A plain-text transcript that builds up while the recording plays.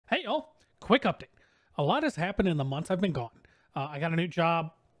y'all. Quick update. A lot has happened in the months I've been gone. I got a new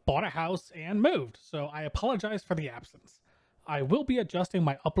job, bought a house, and moved, so I apologize for the absence. I will be adjusting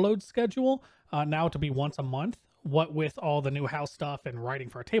my upload schedule now to be once a month. What with all the new house stuff and writing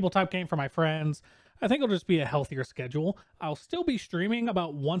for a tabletop game for my friends, I think it'll just be a healthier schedule. I'll still be streaming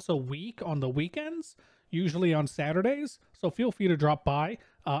about once a week on the weekends, usually on Saturdays, so feel free to drop by.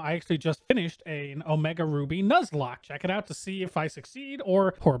 I actually just finished an Omega Ruby Nuzlocke. Check it out to see if I succeed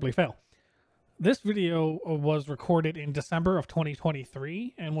or horribly fail. This video was recorded in December of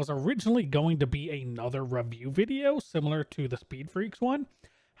 2023 and was originally going to be another review video similar to the Speed Freaks one.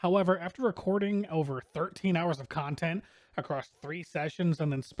 However, after recording over 13 hours of content across 3 sessions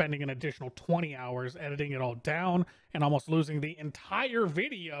and then spending an additional 20 hours editing it all down and almost losing the entire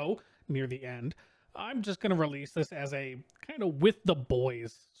video near the end, I'm just going to release this as a kind of with the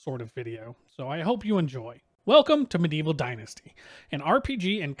boys sort of video. So I hope you enjoy. Welcome to Medieval Dynasty, an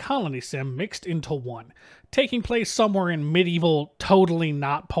RPG and colony sim mixed into one, taking place somewhere in medieval, totally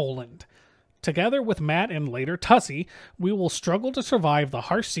not Poland. Together with Matt and later Tussie, we will struggle to survive the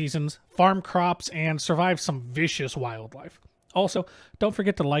harsh seasons, farm crops, and survive some vicious wildlife. Also, don't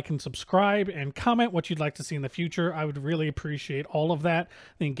forget to like and subscribe and comment what you'd like to see in the future. I would really appreciate all of that.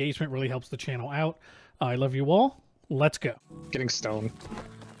 The engagement really helps the channel out. I love you all. Let's go. Getting stone.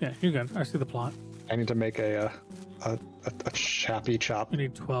 Yeah, you're good. I see the plot. I need to make a chappy chop. You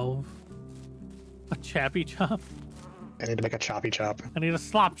need 12. A chappy chop? I need to make a choppy chop. I need a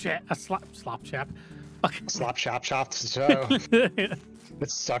slop chap. A slop chap. Okay. Slop chop. So it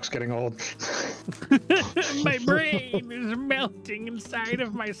sucks getting old. My brain is melting inside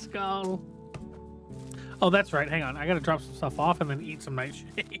of my skull. Oh, that's right. Hang on. I gotta drop some stuff off and then eat some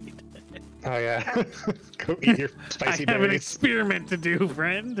nightshade. Oh yeah. Go eat your spicy I have an berries. experiment to do,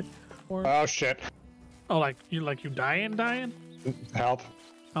 friend. Or... Oh shit. Oh, like you dying? Help.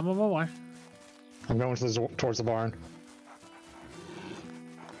 I'm on my way. I'm going towards the barn.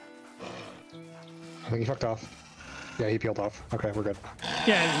 I think he fucked off. Yeah, he peeled off. Okay, we're good.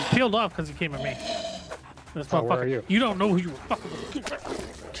 Yeah, he peeled off because he came at me. This Oh, where are you? You don't know who you were fucking.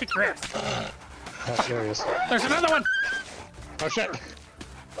 Kick your ass. That's serious. There's another one. Oh shit.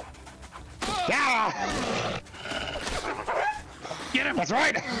 Yeah! Get him. That's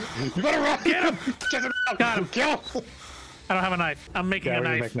right. You better run. Get him. Get him out. Got him. Kill. I don't have a knife. I'm making a We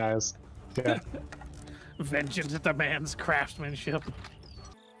knife. make knives. Yeah. Vengeance demands craftsmanship.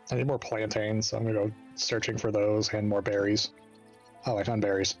 I need more plantains, so I'm gonna go searching for those and more berries. Oh, I found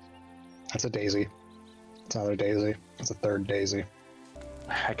berries. That's a daisy. It's another daisy. It's a third daisy.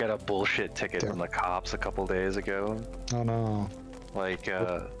 I got a bullshit ticket from the cops a couple days ago. Oh no. Like,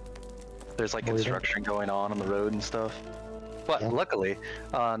 there's like construction going on the road and stuff. But luckily,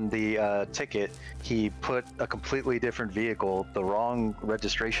 on the ticket, he put a completely different vehicle, the wrong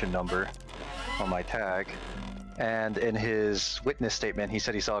registration number on my tag. And in his witness statement, he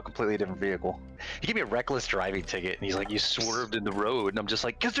said he saw a completely different vehicle. He gave me a reckless driving ticket, and he's like, "You swerved in the road," and I'm just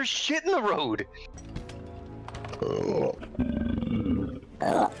like, "'Cause there's shit in the road."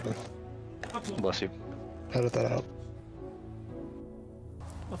 Bless you. Edit that out.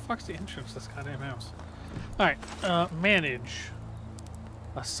 The fuck's the entrance to this goddamn house? Alright, manage.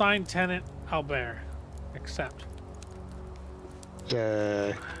 Assign tenant Albert. Accept.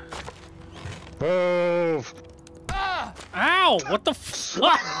 Yay. Move! Ow! What the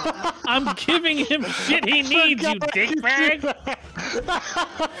fuck? I'm giving him shit he needs, you dickbag!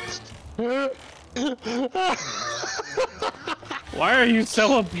 Why are you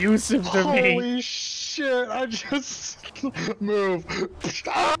so abusive to me? Holy shit, I just... Move.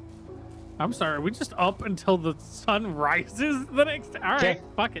 I'm sorry, we just up until the sun rises the next... Alright,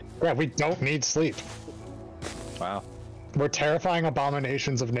 fuck it. Yeah, we don't need sleep. Wow. We're terrifying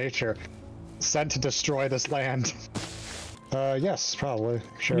abominations of nature, sent to destroy this land. Yes, probably.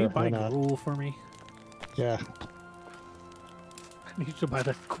 Sure, Can you why buy not? gruel for me? Yeah. I need you to buy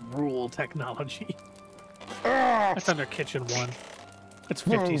the gruel technology. Ah! That's under kitchen 1. It's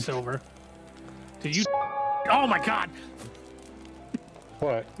 50 Whoa. silver. Did you... Oh my god!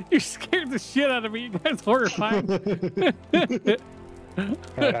 What? You scared the shit out of me. You guys horrifying. Alright,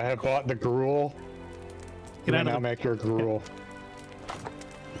 I have bought the gruel. Get You out may of now the... make your gruel.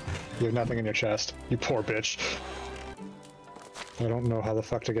 You have nothing in your chest. You poor bitch. I don't know how the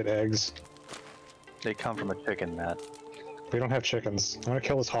fuck to get eggs. They come from a chicken, Matt. We don't have chickens. I'm gonna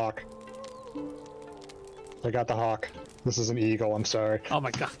kill this hawk. I got the hawk. This is an eagle, I'm sorry. Oh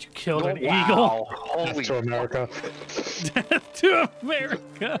my god, you killed an Wow. eagle. Holy Death to America. Death to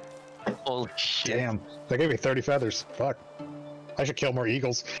America. Holy shit. Damn. They gave me 30 feathers. Fuck. I should kill more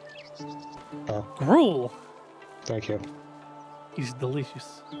eagles. Oh, Gruel. thank you. He's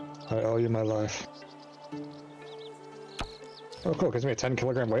delicious. I owe you my life. Oh, cool. Gives me a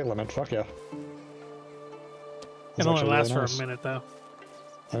 10-kilogram weight limit. Fuck yeah. It only lasts for a minute, though.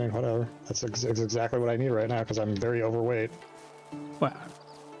 I mean, whatever. That's exactly what I need right now because I'm very overweight. Well,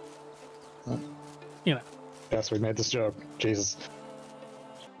 you know. Yes, we made this joke. Jesus.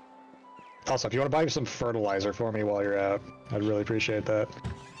 Also, if you want to buy some fertilizer for me while you're out, I'd really appreciate that.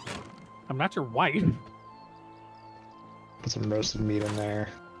 I'm not your wife. Put some roasted meat in there.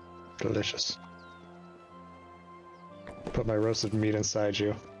 Delicious. Put my roasted meat inside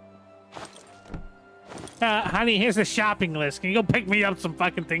you. Honey, here's a shopping list. Can you go pick me up some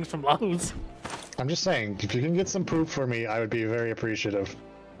fucking things from Lowe's? I'm just saying, if you can get some poop for me, I would be very appreciative.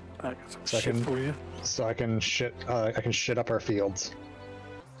 I got some shit for you. So I can shit up our fields.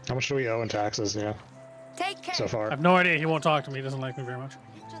 How much do we owe in taxes? Yeah. Take care. So far. I have no idea. He won't talk to me. He doesn't like me very much.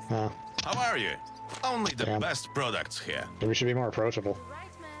 Oh. How are you? Only the Damn. best products here. Maybe we should be more approachable. Right,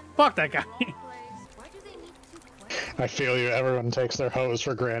 man. Fuck that guy. Why do they need two questions? I feel you. Everyone takes their hoes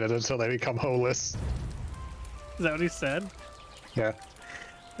for granted until they become hoeless. Is that what he said? Yeah.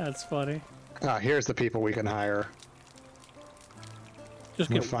 That's funny. Ah, here's the people we can hire.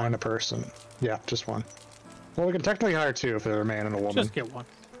 Just We get find one. a person. Yeah, just one. Well, we can technically hire two if they're a man and a woman. Just get one.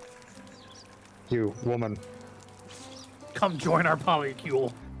 You, woman. Come join our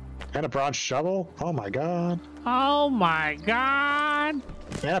polycule. And a bronze shovel? Oh my god. Oh my god.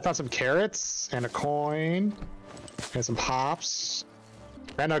 And I found some carrots and a coin and some hops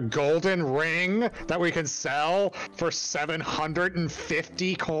and a golden ring that we can sell for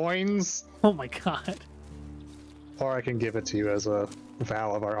 750 coins. Oh my god. Or I can give it to you as a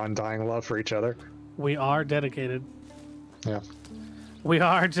vow of our undying love for each other. We are dedicated. Yeah. We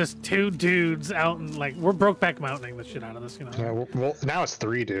are just two dudes out in, like, we're Brokeback Mountain the shit out of this, you know. Yeah, well, now it's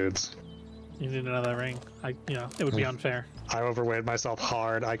 3 dudes. You need another ring. It would be unfair. I overweighted myself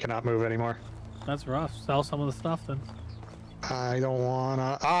hard. I cannot move anymore. That's rough. Sell some of the stuff then. I don't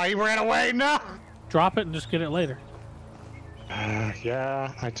wanna. Oh, he ran away! No! Drop it and just get it later.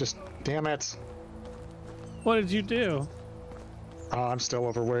 Yeah, damn it. What did you do? Oh, I'm still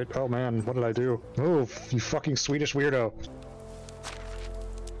overweight. Oh man, what did I do? Move, you fucking Swedish weirdo.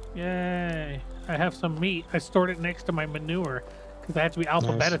 Yay. I have some meat. I stored it next to my manure because I had to be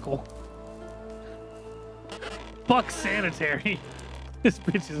alphabetical. Fuck sanitary. This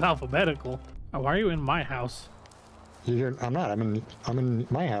bitch is alphabetical. Oh, why are you in my house? I'm not. I'm in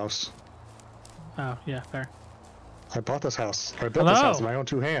my house. Oh, yeah, fair. I bought this house. I built this house with my own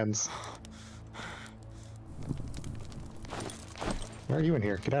 2 hands. Why are you in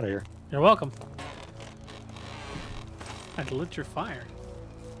here? Get out of here. You're welcome. I lit your fire.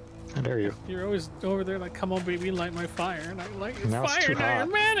 How dare you? You're always over there like, come on, baby, light my fire. And I light your Now it's fire, too now you're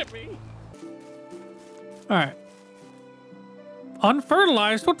hot. mad at me. All right.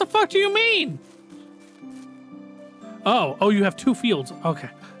 Unfertilized? What the fuck do you mean? Oh, you have 2 fields. Okay.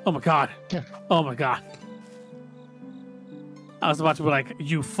 Oh my god. Yeah. Oh my god. I was about to be like,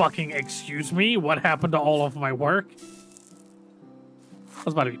 you fucking excuse me? What happened to all of my work? I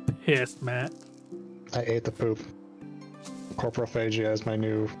was about to be pissed, Matt. I ate the poop. Corporophagia is my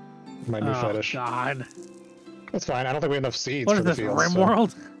new fetish. God. That's fine. I don't think we have enough seeds What for is the this, fields.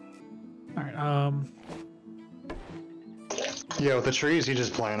 Rimworld? Alright, Yeah, with the trees, you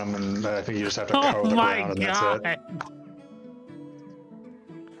just plant them, and I think you just have to oh hoe the my ground, and god. that's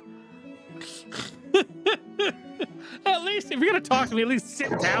it. At least, if you're gonna talk to me, at least sit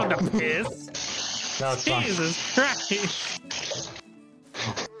down to piss. No, it's fine. Jesus Christ.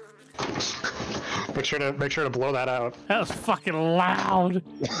 Make sure to blow that out. That was fucking loud.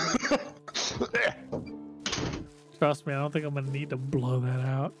 Trust me, I don't think I'm gonna need to blow that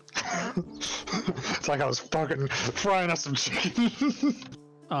out. It's like I was fucking frying up some chicken.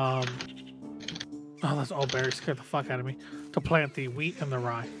 Oh, that's all berries scared the fuck out of me. To plant the wheat and the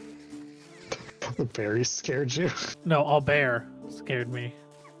rye. The berries scared you? No, all bear scared me.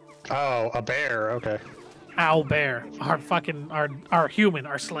 Oh, a bear. Okay. Owl bear, our human,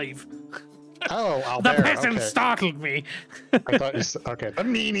 our slave. Oh, owl The bear. peasant Okay. startled me. I thought you said, okay. A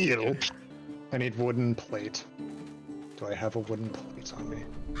menial. I need wooden plate. Do I have a wooden plate on me?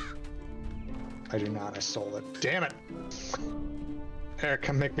 I do not. I stole it. Damn it. Eric,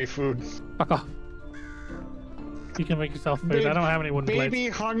 come make me food. Fuck off. You can make yourself food. I don't have any wooden plates. Baby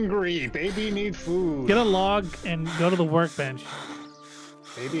hungry. Baby need food. Get a log and go to the workbench.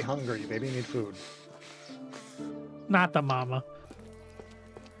 Baby hungry. Baby need food. Not the mama.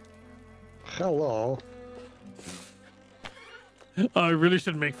 Hello. I really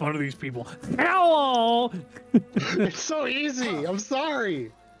shouldn't make fun of these people. Hello! It's so easy. I'm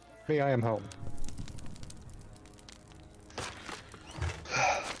sorry. Hey, I am home.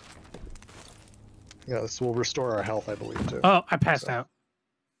 Yeah, this will restore our health, I believe, too. Oh, I passed out.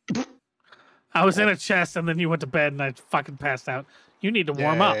 I was in a chest and then you went to bed and I fucking passed out. You need to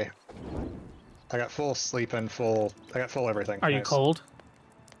warm up. Yay. I got full sleep and full... I got full everything. Are you Nice. cold?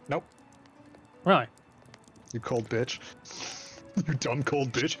 Nope. Really? You cold bitch. You dumb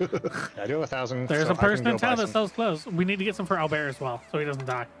cold bitch. I do have 1,000. There's so a person in town that some. sells clothes. We need to get some for Albert as well, so he doesn't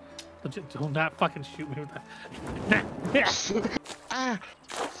die. Legit, do not fucking shoot me with that. Ah!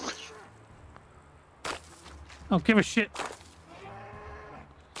 Oh, give a shit.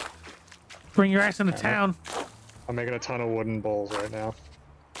 Bring your ass into town. I'm making a ton of wooden bowls right now.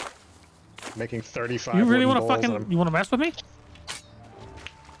 Making 35 You really want to fucking... You want to mess with me?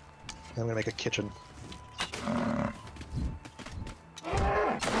 I'm gonna make a kitchen.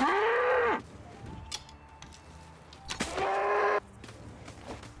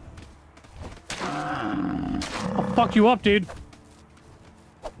 I'll fuck you up, dude.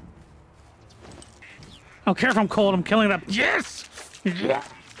 I don't care if I'm cold, I'm killing them. Yes!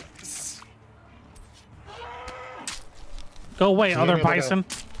 Yes! Go away, other me like a- bison.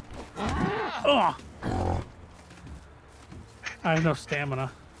 Ugh. I have no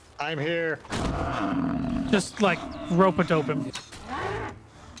stamina. I'm here. Just like rope-a-dope him.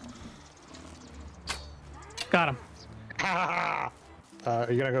 Got him. Are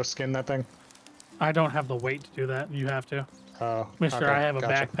you gonna go skin that thing? I don't have the weight to do that. You have to. Oh, Mister, okay, I have a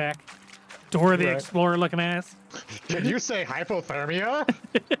gotcha. backpack. Dora the Right. Explorer looking ass. Did you say hypothermia?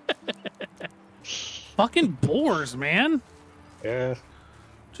 Fucking boars, man. Yeah.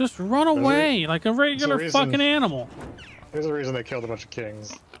 Just run away like a regular reason- fucking animal. There's a reason they killed a bunch of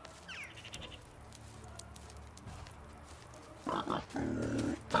kings.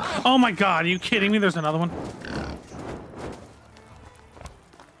 Oh my god, are you kidding me? There's another one.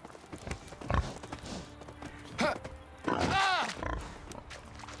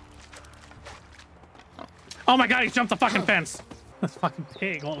 Oh my god, he jumped the fucking fence. This fucking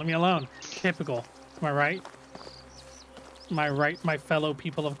pig won't let me alone. Typical. Am I right? Am I right, my fellow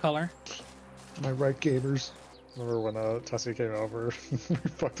people of color? Am I right, gamers? Remember when Tessie came over? We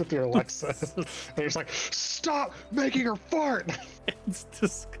fucked with your Alexa. And he was like, stop making her fart! It's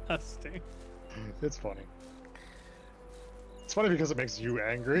disgusting. It's funny. It's funny because it makes you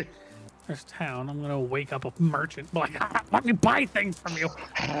angry. There's town. I'm gonna wake up a merchant. Be like, let me buy things from you.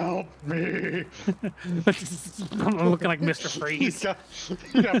 Help me! I'm looking like Mr. Freeze.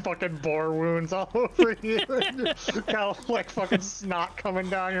 You got fucking boar wounds all over you. Got like fucking snot coming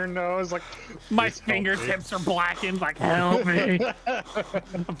down your nose. Like My "Please help me." fingertips are blackened. Like, help me.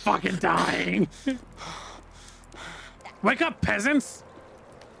 I'm fucking dying. Wake up, peasants.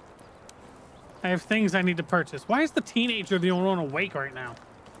 I have things I need to purchase. Why is the teenager the only one awake right now?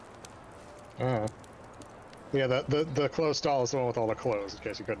 Yeah, the clothes stall is the one with all the clothes, in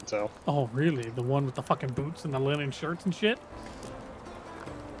case you couldn't tell. Oh, really? The one with the fucking boots and the linen shirts and shit?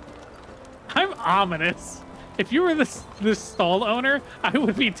 I'm ominous. If you were this stall owner, I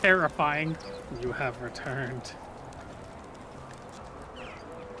would be terrifying. You have returned.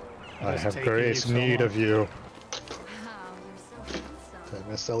 I It's have taking great you so need long. of you. Wow, you're so handsome. I'm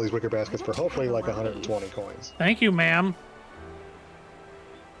gonna sell these wicker baskets for hopefully like 120 coins. Thank you, ma'am.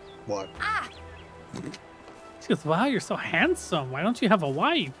 What? She goes, wow, you're so handsome. Why don't you have a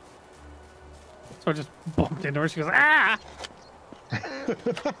wife? So I just bumped into her. She goes, ah!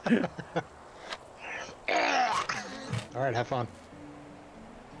 Alright, have fun.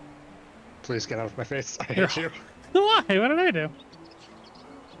 Please get out of my face. I hate you. Why? What did I do?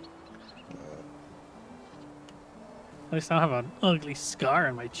 At least I don't have an ugly scar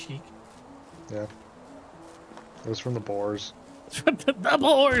on my cheek. Yeah. It was from the boars. The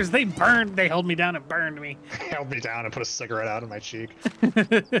boars, they burned. They held me down and burned me. Held me down and put a cigarette out of my cheek.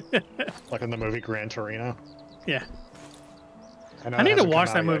 Like in the movie Gran Torino. Yeah. know I it need to hasn't watch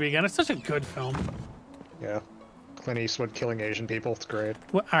come that out yet. movie again. It's such a good film. Yeah. Clint Eastwood killing Asian people. It's great.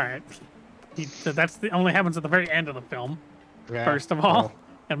 Well, all right. That's the only happens at the very end of the film. Yeah, First of all, well,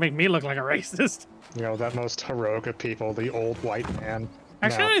 and make me look like a racist. you know, that most heroic of people, the old white man.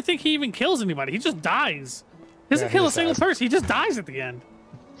 Actually, I No, don't think he even kills anybody. He just dies. He doesn't Yeah, he kill a just single dies. person. He just dies at the end.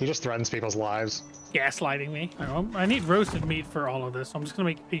 he just threatens people's lives. Gaslighting me. I need roasted meat for all of this. So I'm just gonna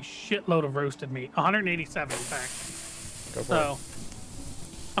make a shitload of roasted meat. 187 in fact. Go for So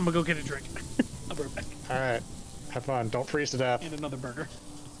I'm gonna go get a drink. I'll be right back. it. Alright. Have fun. Don't freeze to death. And another burger.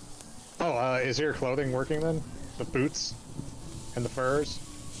 Oh, is your clothing working then? The boots? And the furs?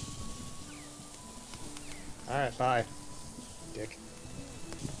 Alright, bye. Dick.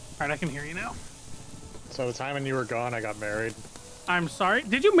 All right, I can hear you now. So the time when you were gone, I got married. I'm sorry.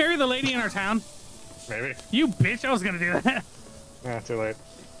 Did you marry the lady in our town? Maybe. You bitch! I was gonna do that. Yeah, too late.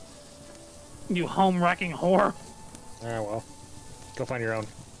 You home-wrecking whore. Ah, well. Go find your own.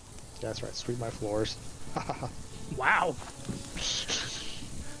 Yeah, that's right. Sweep my floors. Wow.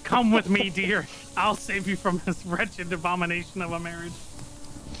 Come with me, dear. I'll save you from this wretched abomination of a marriage.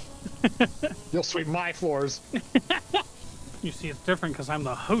 You'll sweep my floors. You see, it's different because I'm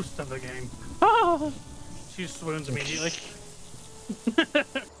the host of the game. Ah! She swoons immediately.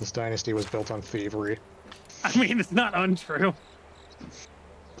 This dynasty was built on thievery. I mean, it's not untrue.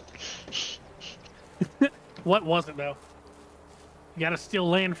 What was it, though? You gotta steal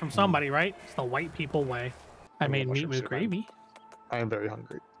land from somebody, right? It's the white people way. I made meat with gravy. I am very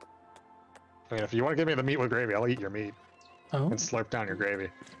hungry. I mean, if you want to give me the meat with gravy, I'll eat your meat. Oh. And slurp down your gravy.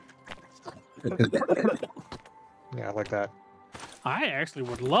 Yeah, I like that. I actually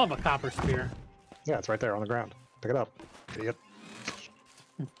would love a copper spear. Yeah, it's right there on the ground. Pick it up, idiot.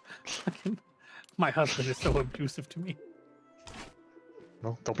 My husband is so abusive to me.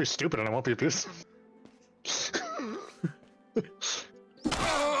 No, don't be stupid and I won't be abusive.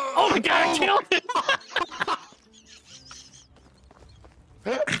 Oh my god, I killed it!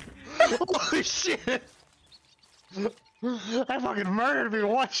 Holy shit! That fucking murdered me in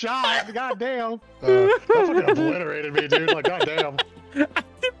one shot. Goddamn. That fucking obliterated me, dude. Like, goddamn. I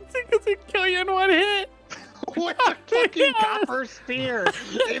didn't think it would kill you in one hit. What a fucking copper spear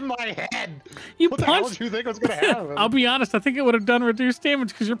in my head. You What the hell punched. did you think was gonna happen? I'll be honest, I think it would have done reduced damage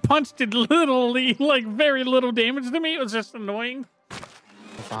because your punch did literally, like, very little damage to me. It was just annoying.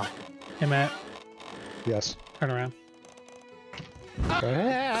 Hey, Matt, Yes. turn around.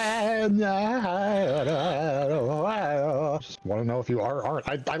 Just want to know if you are or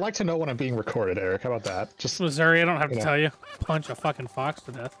aren't. I like to know when I'm being recorded, Eric. How about that? Just Missouri, I don't have to Yeah. tell you. Punch a fucking fox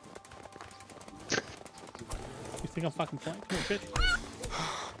to death. You think I'm fucking playing? Come here,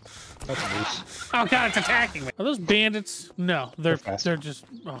 bitch. that's a moose. Oh god, it's attacking me. Are those bandits? No, they're fast. just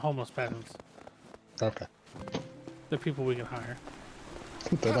homeless peasants. Okay. They're people we can hire.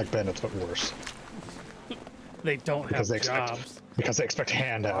 They're like bandits, but worse. They don't have Because they jobs. expect because they expect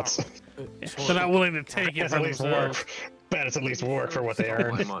handouts. They're not willing to take it Bandits for at least themselves. work. Bandits at least work for what they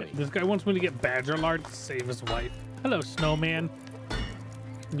earn. My money. This guy wants me to get badger lard to save his wife. Hello, snowman.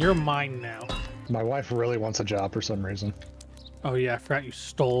 You're mine now. My wife really wants a job for some reason. Oh yeah, I forgot you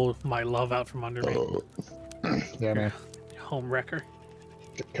stole my love out from under me. Yeah, man. You home wrecker.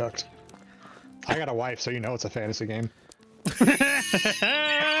 Get cooked. I got a wife, so you know it's a fantasy game.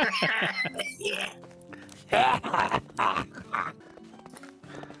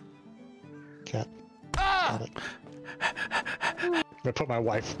 Cat. Got it. I'm gonna put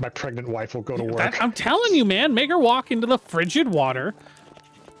my pregnant wife will go to work. I'm telling you, man, make her walk into the frigid water,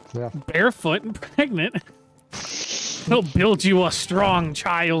 Yeah. barefoot and pregnant. It'll build you a strong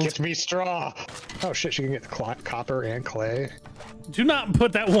child. Get me straw. Oh shit, she can get copper and clay. Do not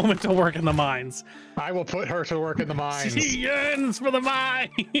put that woman to work in the mines. I will put her to work in the mines. She yearns for the mines.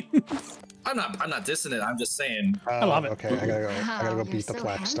 I'm not dissing it. I'm just saying. I love it. Okay, I gotta go You're beat the so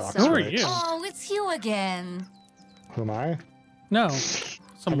black stocks. handsome. Who are right? you? Oh, it's you again. Who am I? No,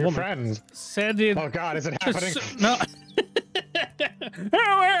 some I'm your woman friend. said it. Oh god, is it happening? No.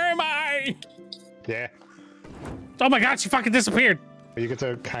 Where am I? Yeah. Oh my god, she fucking disappeared. You get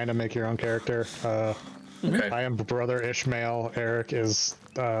to kind of make your own character. Okay. I am brother Ishmael. Eric is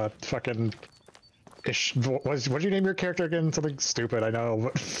fucking What'd you name your character again? Something stupid, I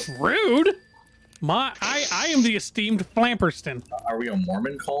know. But Rude. I am the esteemed Flamperston. Are we a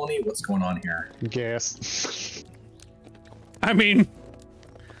Mormon colony? What's going on here? yes. I mean,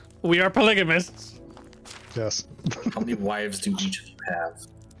 we are polygamists. Yes. How many wives do each of you have?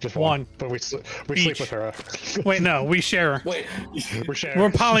 Just One. But we Each. sleep with her. Wait, no, we share her. Wait. We're sharing.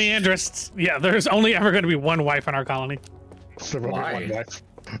 We're polyandrists. Yeah, there's only ever going to be one wife in our colony. There will be Why? one wife.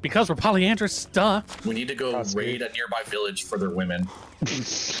 Because we're polyandrists, duh. We need to go That's raid a nearby village for their women.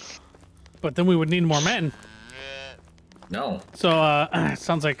 But then we would need more men. No. So,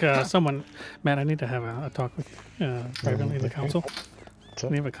 sounds like someone... Matt, I need to have a talk with you privately in the council. What's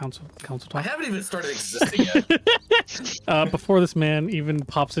up? We have a council I talk. haven't even started existing yet. Before this man even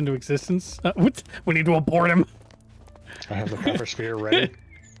pops into existence, we need to abort him. I have the copper sphere ready.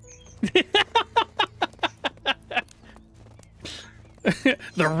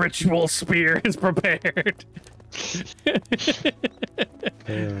 The ritual spear is prepared.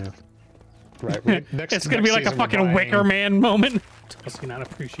 Right. Next, It's gonna be like a next season we're fucking buying- Wicker Man moment. Does he not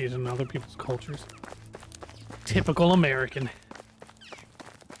appreciate in other people's cultures? Typical American.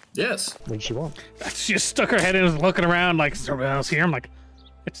 Yes. What did she want? She just stuck her head in and was looking around like, is everybody else here? I'm like,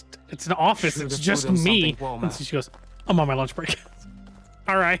 it's an office. It's just me. And so she goes, I'm on my lunch break.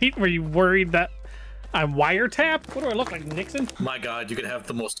 All right. Were you worried that I'm wiretapped? What do I look like, Nixon? My God, you could have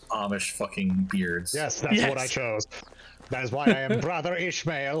the most Amish fucking beards. Yes, that's what I chose. That is why I am Brother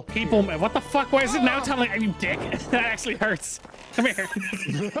Ishmael. People, man, what the fuck? Why is it now telling me, you dick? That actually hurts. Come here.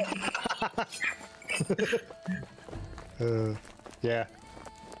 Yeah.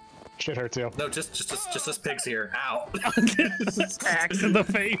 Shit hurts you. No, just this pig's here. Ow. Axe in the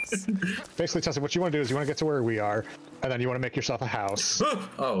face. Basically, Chelsea, what you want to do is you want to get to where we are, and then you want to make yourself a house.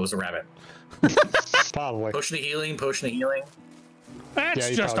 Oh, it was a rabbit. Probably. Potion of healing, potion of healing. That's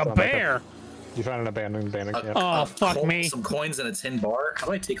you just a probably found bear. You found an abandoned yeah. Oh, fuck me. Some coins in a tin bar. How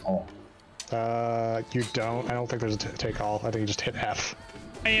do I take all? You don't. I don't think there's a take all. I think you just hit F.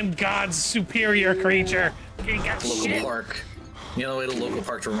 I am God's superior creature. You got Local shit. park. You know, the local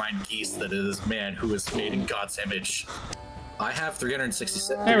park to remind geese that it is man who is made in God's image. I have 366.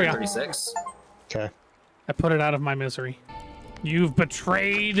 There we go. 36. Okay. I put it out of my misery. You've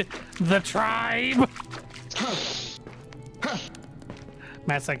betrayed the tribe.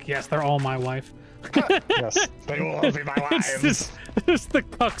 Matt's like, yes, they're all my wife. Yes. They will all be my wives. It's the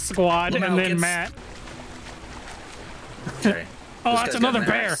cuck squad, and then Matt. Okay. Oh, This that's guy's another got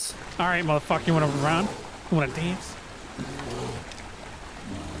an bear. axe. All right, motherfucker, you want to run? You want to dance?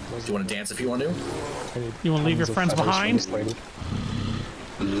 Do you want to dance if you want to? You want to leave your friends behind?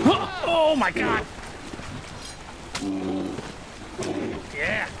 Oh my god!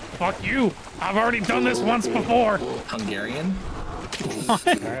 Yeah, fuck you. I've already done this once before. Hungarian?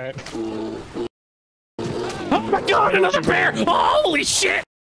 Alright. Oh my god, another bear! Holy shit!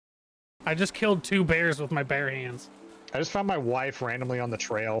 I just killed 2 bears with my bare hands. I just found my wife randomly on the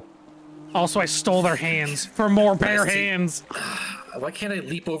trail. Also, I stole their hands for more bare Dynasty. hands. Why can't I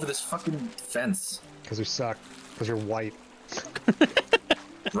leap over this fucking fence? Because you suck. Because you're white.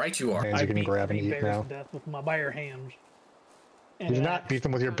 Right you are. Hands you can grab and eat bears now. to death with my bare hands. You did not beat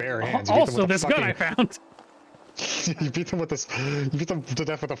them with your bare hands. You beat them Also, with this gun I found. You beat them with this. You beat them to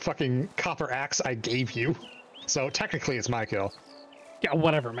death with a fucking copper axe I gave you. So technically, it's my kill. Yeah,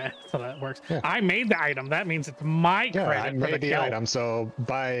 whatever, man. That's how that works. Yeah. I made the item. That means it's my Yeah, credit I for made the the kill. item. So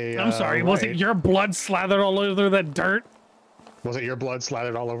by I'm sorry. Was it right- your blood slathered all over the dirt? Was it your blood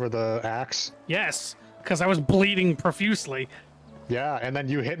slathered all over the axe? Yes, because I was bleeding profusely. Yeah, and then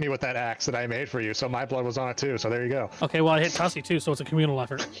you hit me with that axe that I made for you, so my blood was on it too. So there you go. Okay, well I hit Tussie too, so it's a communal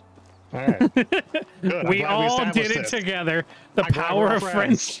effort. All right. Good. I'm We glad all established did it together. The I'm glad power we're of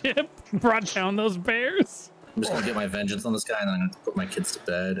friends. friendship brought down those bears. I'm just gonna get my vengeance on this guy, and then I'm gonna put my kids to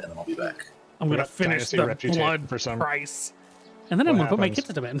bed, and then I'll be back. I'm We gonna got finish Dynasty the reputation blood for some- price. And then I'm What gonna put my happens?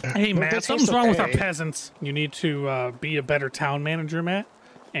 kids to bed. Hey But Matt, this something's is wrong with our okay. peasants. You need to be a better town manager, Matt,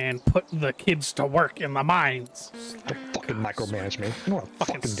 and put the kids to work in the mines. Don't fucking micromanage me. I know what I'm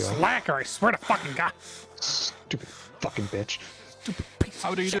Fucking fucking doing. slacker, I swear to fucking God. Stupid fucking bitch.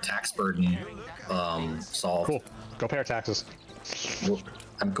 How do you do? Tax burden solved. Cool. Go pay our taxes. Well,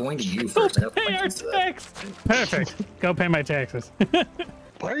 I'm going to you Go first. I gotta put pay my our kids to bed. tax. Perfect. Go pay my taxes.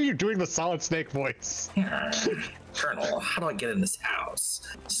 Why are you doing the Solid Snake voice? Colonel, how do I get in this house?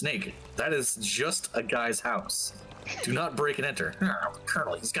 Snake, that is just a guy's house. Do not break and enter.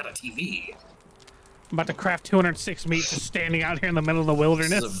 Colonel, he's got a TV. I'm about to craft 206 meat just standing out here in the middle of the This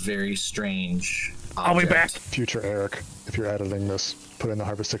wilderness. is a very strange I'll be back. object. Future Eric, if you're editing this, put in the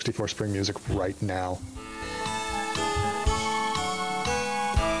Harvest 64 spring music right now.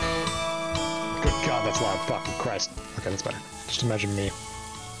 Good God, that's loud. Fucking Christ. Okay, that's better. Just imagine me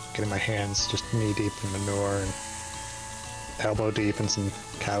getting my hands just knee deep in manure and elbow deep in some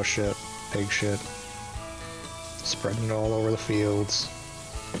cow shit, pig shit, spreading it all over the fields,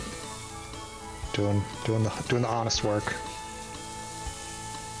 doing the honest work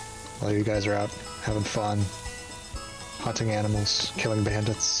while you guys are out having fun, hunting animals, killing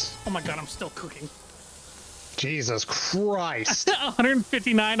bandits. Oh my God, I'm still cooking. Jesus Christ!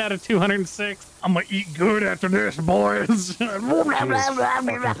 159 out of 206. I'm gonna eat good after this, boys. Waddle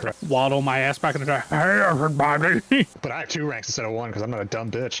my ass back in the day. Hey, everybody. But I have 2 ranks instead of 1 because I'm not a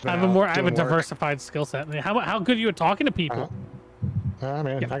dumb bitch. I have a diversified skill set. How good are you at talking to people? I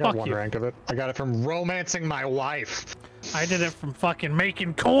mean, Yeah, I fuck got 1 you. rank of it. I got it from romancing my wife. I did it from fucking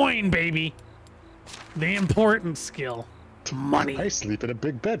making coin, baby. The important skill. Money. I sleep in a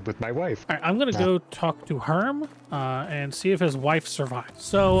big bed with my wife. All right, I'm gonna go talk to Herm and see if his wife survived.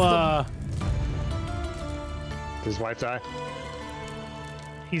 So, Did his wife die?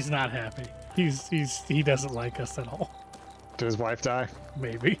 he's not happy. He doesn't like us at all. Did his wife die?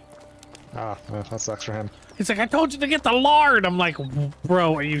 Maybe. Ah, well, that sucks for him. He's like, I told you to get the lard. I'm like,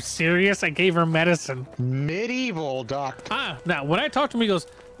 bro, are you serious? I gave her medicine. Medieval doctor. Now, when I talk to him, he goes,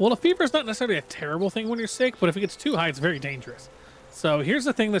 well, a fever is not necessarily a terrible thing when you're sick, but if it gets too high, it's very dangerous. So here's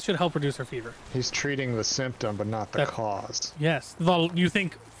the thing that should help reduce her fever. He's treating the symptom, but not the cause. Yes. You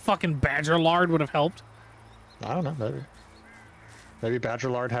think fucking badger lard would have helped? I don't know, maybe. Maybe badger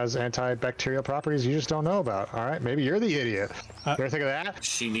lard has antibacterial properties you just don't know about. All right, maybe you're the idiot. You ever think of that?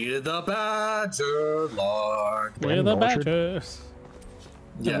 She needed the badger lord. We're the badgers.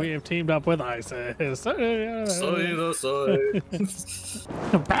 Yeah. And we have teamed up with ISIS. Soy.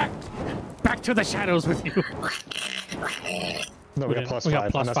 Back to the shadows with you. No, we got didn't. plus We got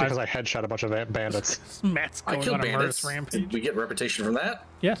 5. plus And that's 5. because I headshot a bunch of bandits. Matt's I going killed on a bandits. murderous Did rampage. we get reputation from that?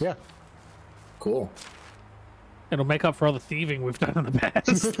 Yes. Yeah. Cool. It'll make up for all the thieving we've done in the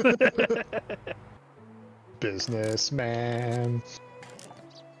past. Businessman.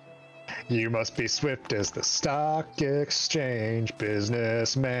 You must be swift as the stock exchange.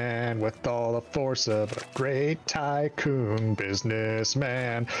 Businessman with all the force of a great tycoon.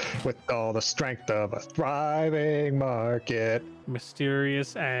 Businessman with all the strength of a thriving market.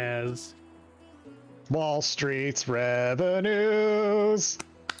 Mysterious as Wall Street's revenues.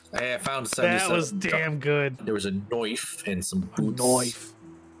 Hey, I found that 77. was damn good. There was a knife and some boots. Knife.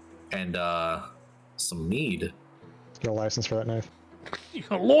 And some mead. Get a license for that knife. You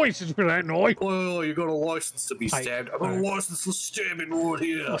got a license for that knife. Oh, you got a license to be stabbed. I got a license for stabbing right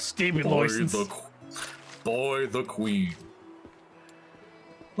here. A stabbing license. By the queen.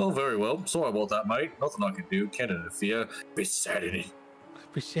 Oh, very well. Sorry about that, mate. Nothing I can do. Can't interfere. Be sad in it.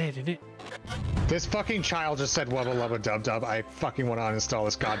 Be sad in it. This fucking child just said wubba lubba dub dub. I fucking want to uninstall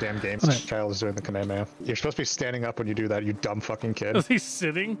this goddamn game. Okay. This child is doing the Kamehameha. You're supposed to be standing up when you do that, you dumb fucking kid. Was he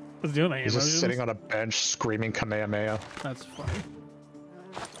sitting? Was he doing the He's just sitting on a bench screaming Kamehameha. That's funny.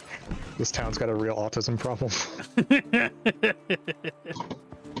 This town's got a real autism problem.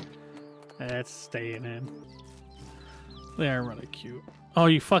 That's staying in. They're really cute. Oh,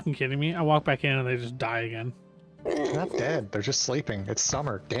 you fucking kidding me? I walk back in and they just die again. They're not dead. They're just sleeping. It's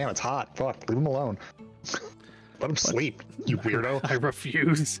summer. Damn, it's hot. Fuck, leave them alone. Let them sleep, you weirdo. I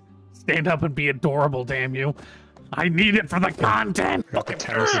refuse. Stand up and be adorable, damn you. I need it for the content. I'll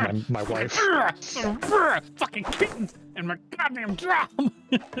pretend this is my wife. Fucking kittens and my goddamn drum.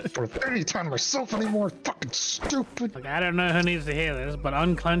 For any time myself anymore, fucking stupid. Like, I don't know who needs to hear this, but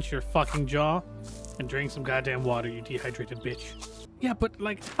unclench your fucking jaw and drink some goddamn water, you dehydrated bitch. Yeah, but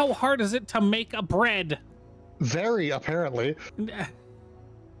like, how hard is it to make a bread? Very, apparently. I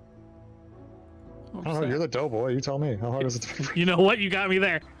don't know, you're the doughboy. You tell me. How hard is it to make? You know what? You got me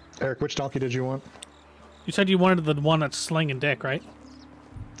there. Eric, which donkey did you want? You said you wanted the one that's slinging dick, right?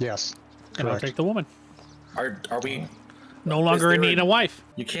 Yes. And I'll correct. take the woman. Are we? No longer in there need a wife.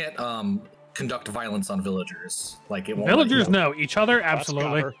 You can't conduct violence on villagers. Like it won't. Villagers, let you. no. Each other, That's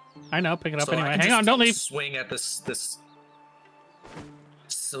absolutely. copper. I know. Pick it up So I anyway. can Hang on, just don't leave. Swing at this.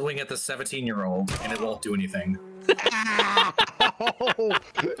 Swing at the 17-year-old, and it won't do anything. Oh,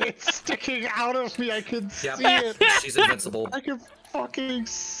 it's sticking out of me. I can Yep. see it. She's invincible. I can fucking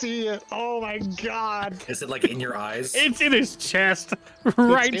see it. Oh my god. Is it like in your eyes? It's in his chest,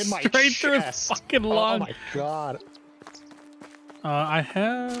 right in my straight through his chest. fucking Oh lung. my god. I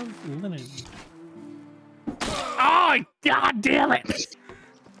have linen. Oh, god damn it!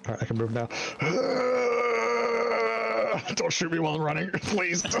 Alright, I can move now. Don't shoot me while I'm running,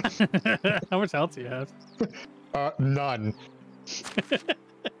 please. How much health do you have? None.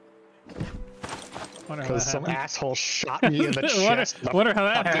 Wonder how Because that some happened. asshole shot me in the chest. Wonder how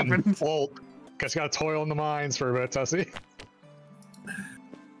that happened. Bolt. Guess got to toil in the mines for a bit, Tussie.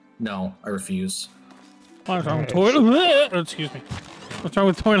 No, I refuse. What's wrong with toiling? Excuse me. What's wrong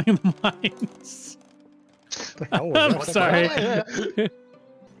with toiling in the mines? I'm sorry.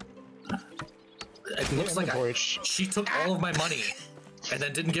 It looks like she took all of my money and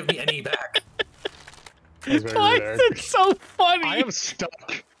then didn't give me any back. Why is it so funny? I am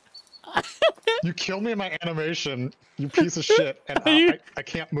stuck. You killed me in my animation, you piece of shit, and I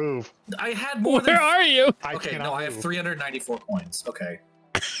can't move. I had more Where than. are you? Okay, no, I have move. 394 coins. Okay.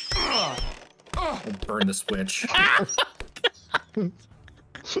 I'll burn the switch. I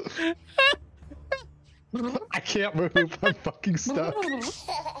can't move. I'm fucking stuck.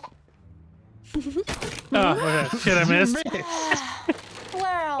 Oh, okay. Shit, I missed.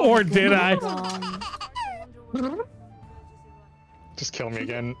 Well, Or did I? Just kill me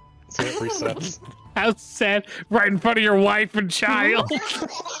again. See it resets. How sad. Right in front of your wife and child. Do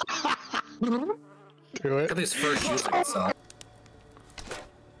Look it. at this first use I saw.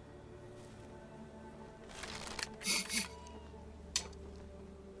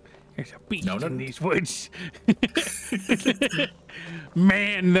 There's a beast No. in these woods.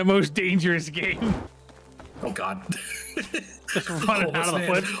 Man, the most dangerous game. Oh god. Just running out of the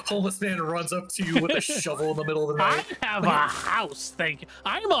woods. Homeless man runs up to you with a shovel in the middle of the night. I have a house, thank you.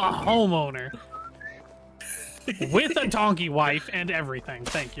 I'm a homeowner. With a donkey wife and everything,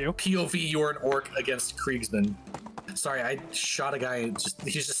 thank you. POV, you're an orc against Kriegsman. Sorry, I shot a guy,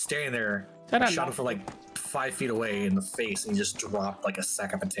 he's just standing there. I shot him from like 5 feet away in the face, and he just dropped like a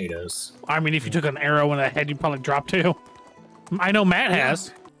sack of potatoes. I mean, if you took an arrow in the head, you'd probably drop too. I know Matt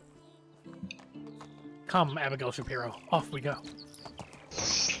has. Come, Abigail Shapiro. Off we go.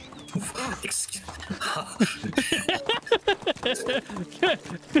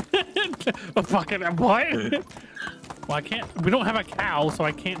 Fucking what? Well, I can't. We don't have a cow, so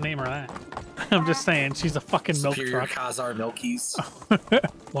I can't name her that. I'm just saying, she's a fucking milk Superior truck. Khazar Milkies.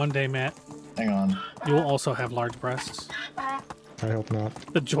 One day, Matt, Hang on. you will also have large breasts. I hope not.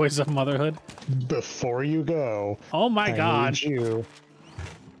 The joys of motherhood. Before you go, Oh my I god. need you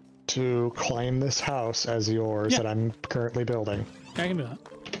to claim this house as yours that I'm currently building. I can do that.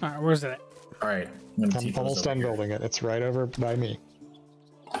 All right, where's it at? All right. I'm almost done building it. It's right over by me.